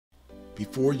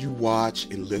Before you watch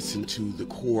and listen to the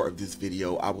core of this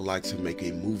video, I would like to make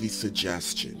a movie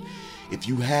suggestion. If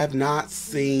you have not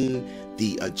seen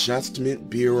The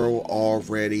Adjustment Bureau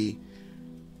already,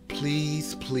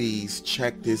 please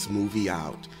check this movie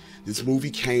out. This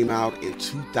movie came out in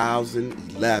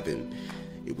 2011.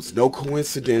 It was no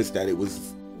coincidence that it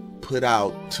was put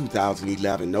out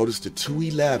 2011. Notice the two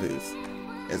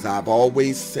 11s. As I've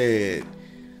always said,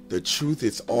 the truth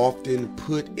is often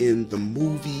put in the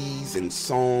movies and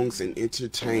songs and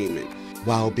entertainment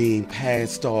while being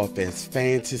passed off as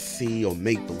fantasy or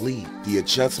make-believe. The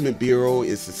Adjustment Bureau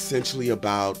is essentially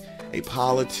about a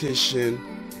politician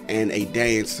and a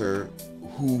dancer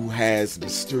who has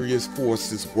mysterious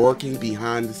forces working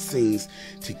behind the scenes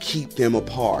to keep them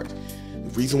apart.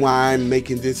 The reason why I'm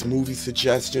making this movie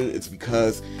suggestion is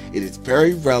because it is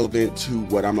very relevant to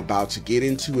what I'm about to get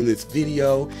into in this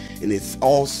video, and it's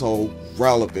also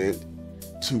relevant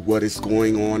to what is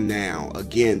going on now.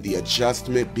 Again, the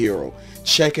Adjustment Bureau.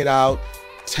 Check it out.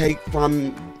 Take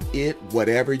from it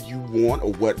whatever you want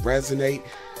or what resonate,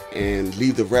 and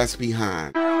leave the rest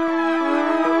behind.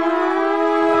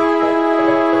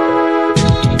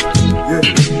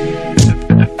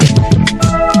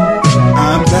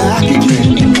 I'm back again.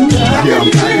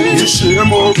 You share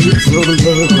more piece of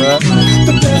love, right?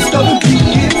 The best of the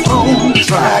beats on the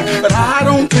track, but I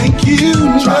don't think you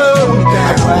know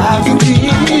that I rise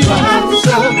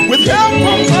again with help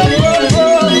from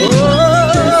love.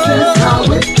 This is how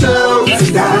it goes,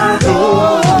 and I know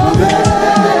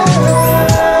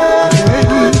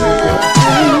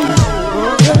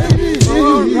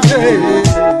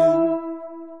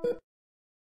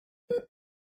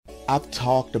I've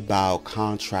talked about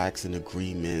contracts and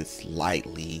agreements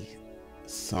lightly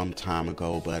some time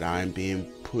ago, but I'm being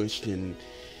pushed and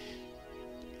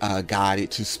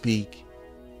guided to speak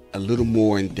a little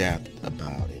more in depth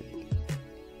about it.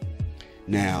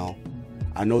 Now,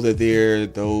 I know that there are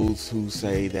those who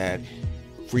say that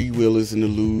free will is an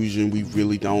illusion, we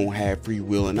really don't have free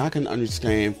will, and I can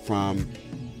understand from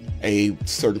a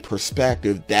certain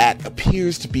perspective that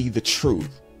appears to be the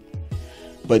truth.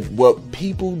 But what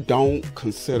people don't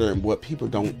consider and what people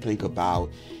don't think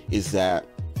about is that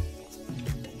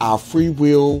our free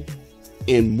will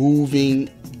in moving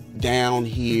down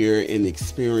here and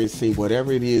experiencing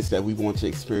whatever it is that we want to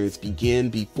experience begin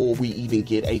before we even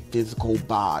get a physical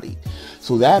body.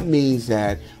 So that means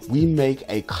that we make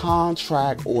a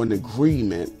contract or an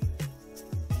agreement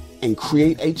and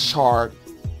create a chart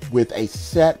with a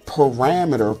set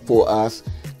parameter for us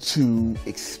to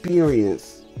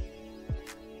experience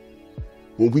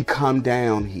when we come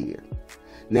down here.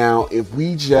 Now, if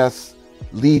we just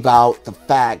leave out the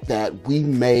fact that we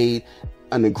made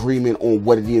an agreement on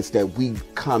what it is that we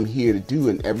come here to do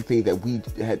and everything that we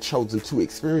had chosen to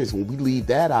experience, when we leave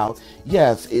that out,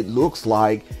 yes, it looks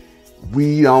like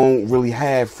we don't really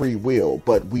have free will,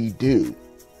 but we do.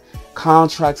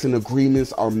 Contracts and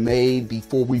agreements are made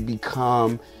before we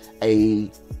become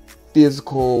a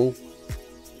physical,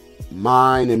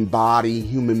 mind and body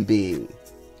human being.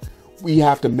 We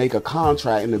have to make a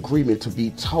contract and agreement to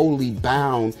be totally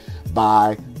bound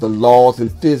by the laws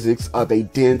and physics of a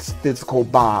dense physical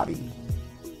body.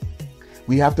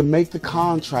 We have to make the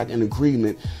contract and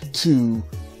agreement to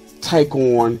take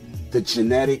on the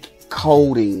genetic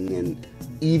coding and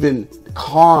even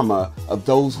karma of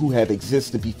those who have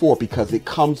existed before, because it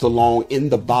comes along in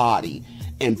the body,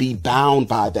 and be bound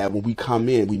by that when we come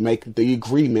in. We make the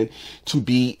agreement to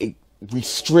be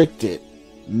restricted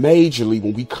majorly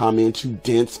when we come into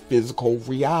dense physical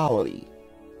reality.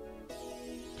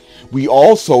 We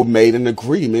also made an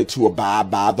agreement to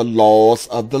abide by the laws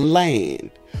of the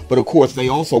land. But of course, they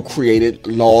also created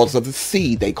laws of the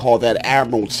sea. They call that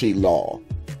admiralty law.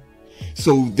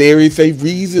 So there is a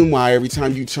reason why every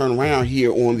time you turn around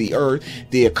here on the earth,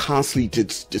 they're constantly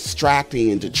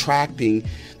distracting and detracting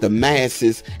the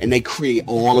masses, and they create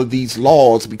all of these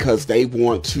laws because they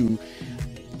want to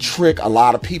trick a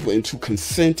lot of people into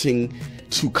consenting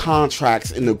to contracts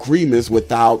and agreements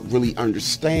without really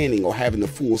understanding or having the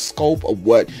full scope of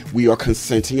what we are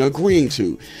consenting, agreeing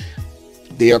to.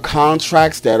 There are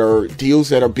contracts that are deals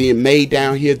that are being made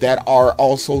down here that are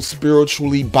also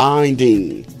spiritually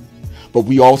binding. But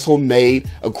we also made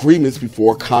agreements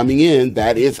before coming in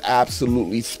that is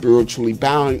absolutely spiritually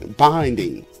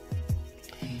binding.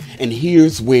 And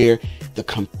here's where the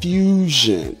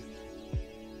confusion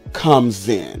comes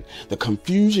in. The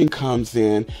confusion comes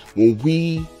in when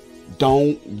we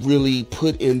don't really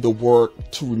put in the work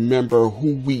to remember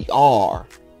who we are.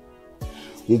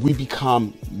 When we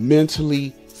become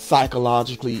mentally,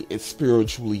 psychologically, and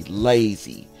spiritually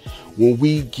lazy. When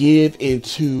we give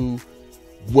into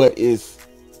what is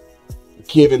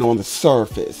given on the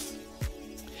surface.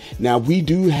 Now, we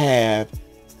do have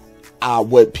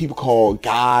what people call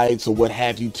guides or what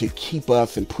have you to keep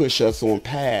us and push us on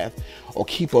path or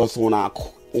keep us on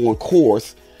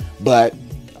course, but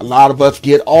a lot of us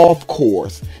get off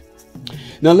course.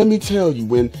 Now, let me tell you,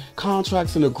 when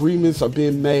contracts and agreements are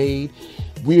being made,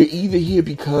 we're either here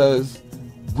because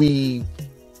we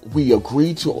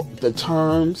agree to the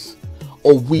terms,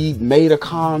 or we made a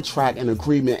contract and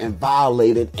agreement and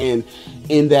violated, and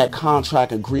in that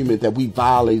contract agreement that we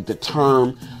violated the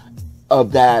term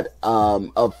of that,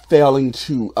 of failing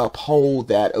to uphold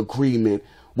that agreement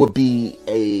would be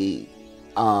a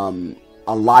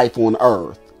life on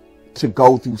earth, to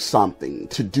go through something,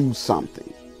 to do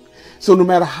something. So no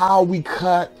matter how we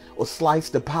cut or slice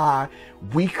the pie,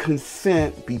 we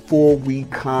consent before we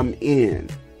come in.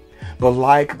 But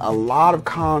like a lot of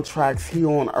contracts here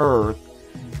on earth,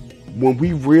 when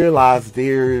we realize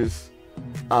there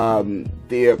are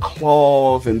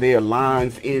clause and there are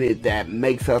lines in it that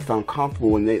makes us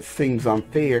uncomfortable and it seems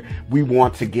unfair, we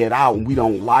want to get out and we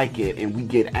don't like it and we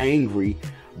get angry.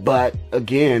 But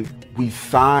again, we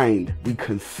signed, we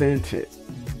consented.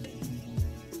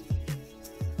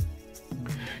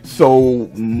 So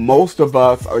most of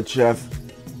us are just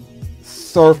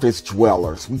surface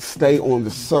dwellers. We stay on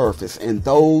the surface, and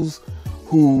those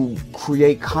who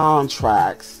create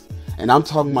contracts, and I'm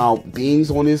talking about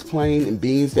beings on this plane and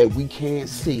beings that we can't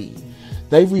see,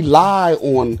 they rely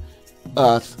on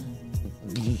us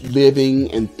living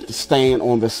and staying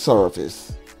on the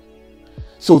surface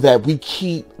so that we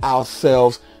keep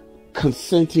ourselves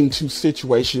consenting to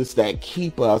situations that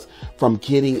keep us from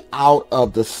getting out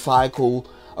of the cycle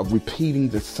of repeating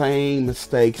the same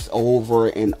mistakes over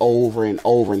and over and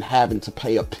over and having to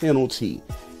pay a penalty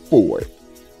for it.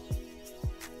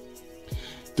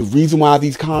 The reason why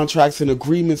these contracts and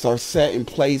agreements are set in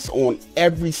place on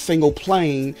every single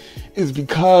plane is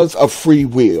because of free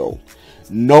will.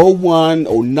 No one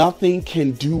or nothing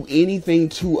can do anything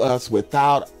to us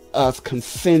without us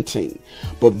consenting.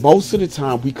 But most of the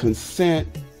time we consent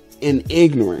in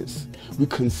ignorance. We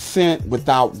consent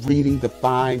without reading the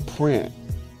fine print.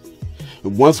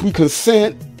 And once we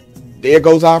consent, there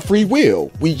goes our free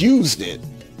will. We used it,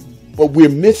 but we're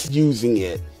misusing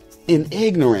it in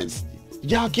ignorance.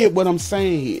 Y'all get what I'm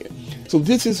saying here? So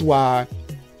this is why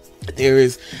there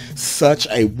is such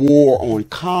a war on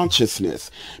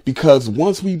consciousness, because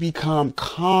once we become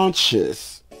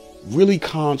conscious, really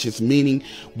conscious, meaning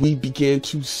we begin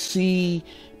to see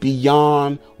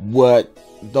beyond what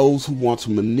those who want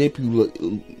to manipulate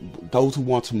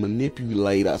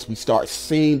us, we start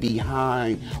seeing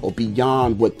behind or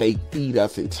beyond what they feed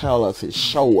us and tell us and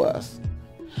show us.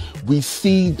 We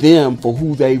see them for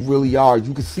who they really are.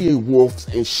 You can see wolves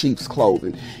in sheep's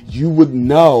clothing. You would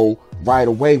know right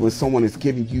away when someone is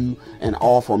giving you an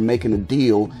offer, making a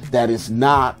deal that is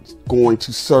not going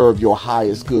to serve your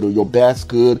highest good or your best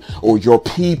good or your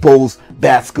people's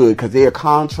best good, because there are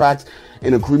contracts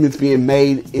and agreements being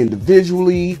made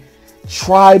individually,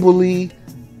 tribally,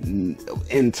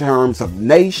 in terms of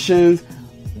nations,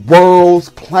 worlds,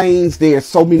 planes. There are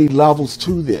so many levels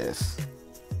to this.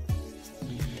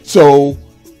 So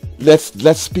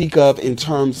let's speak of in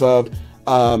terms of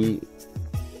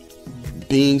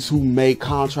beings who make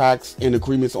contracts and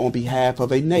agreements on behalf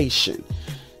of a nation.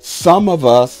 Some of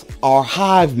us are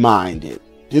hive-minded.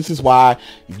 This is why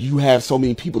you have so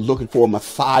many people looking for a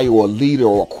messiah or a leader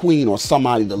or a queen or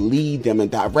somebody to lead them and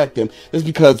direct them. It's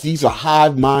because these are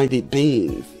hive-minded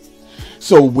beings.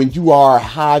 So when you are a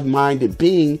hive-minded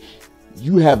being,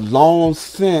 you have long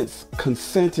since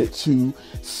consented to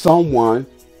someone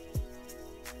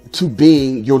to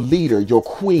being your leader, your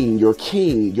queen, your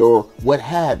king, your what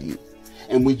have you.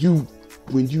 And when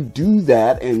you do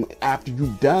that, and after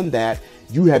you've done that,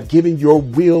 you have given your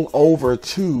will over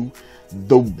to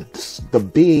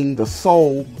the being, the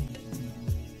soul,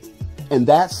 and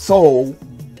that soul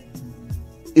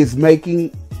is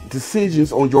making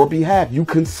decisions on your behalf. You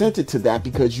consented to that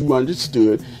because you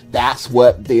understood that's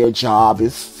what their job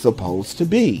is supposed to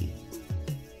be.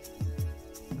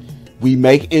 We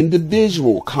make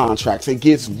individual contracts. It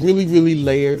gets really, really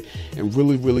layered and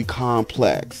really, really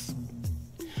complex.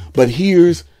 But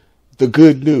here's the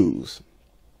good news.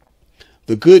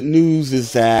 The good news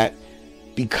is that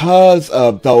because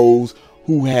of those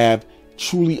who have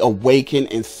truly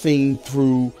awakened and seen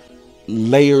through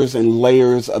layers and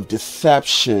layers of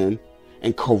deception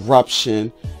and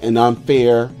corruption and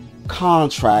unfair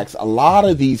contracts, a lot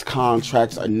of these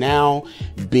contracts are now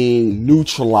being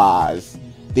neutralized.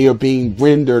 They are being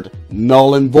rendered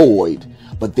null and void.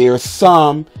 But there are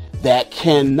some that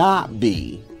cannot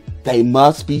be. They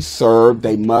must be served.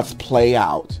 They must play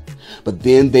out. But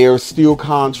then there are still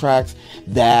contracts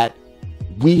that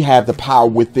we have the power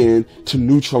within to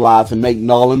neutralize and make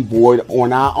null and void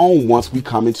on our own once we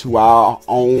come into our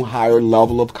own higher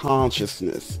level of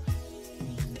consciousness.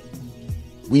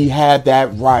 We have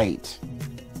that right.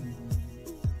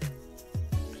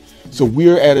 So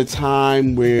we're at a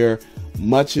time where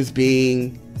much is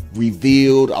being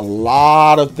revealed. A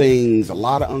lot of things, a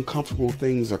lot of uncomfortable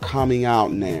things are coming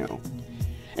out now.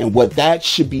 And what that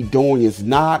should be doing is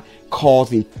not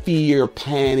causing fear,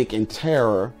 panic, and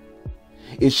terror.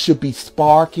 It should be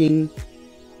sparking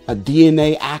a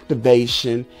DNA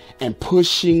activation and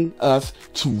pushing us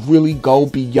to really go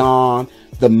beyond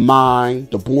the mind,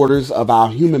 the borders of our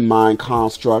human mind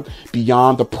construct,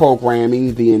 beyond the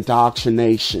programming, the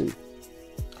indoctrination,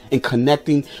 and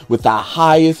connecting with our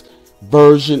highest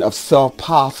version of self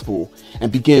possible,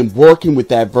 and begin working with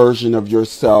that version of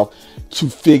yourself to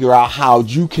figure out how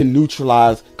you can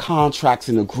neutralize contracts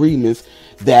and agreements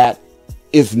that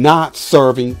is not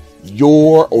serving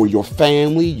your or your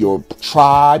family, your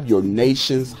tribe, your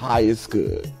nation's highest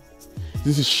good.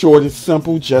 This is short and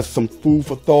simple, just some food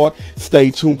for thought.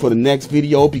 Stay tuned for the next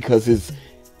video because it's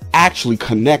actually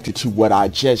connected to what I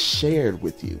just shared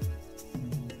with you.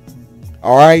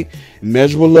 All right,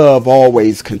 measurable love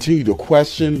always. Continue to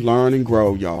question, learn, and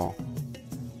grow, y'all.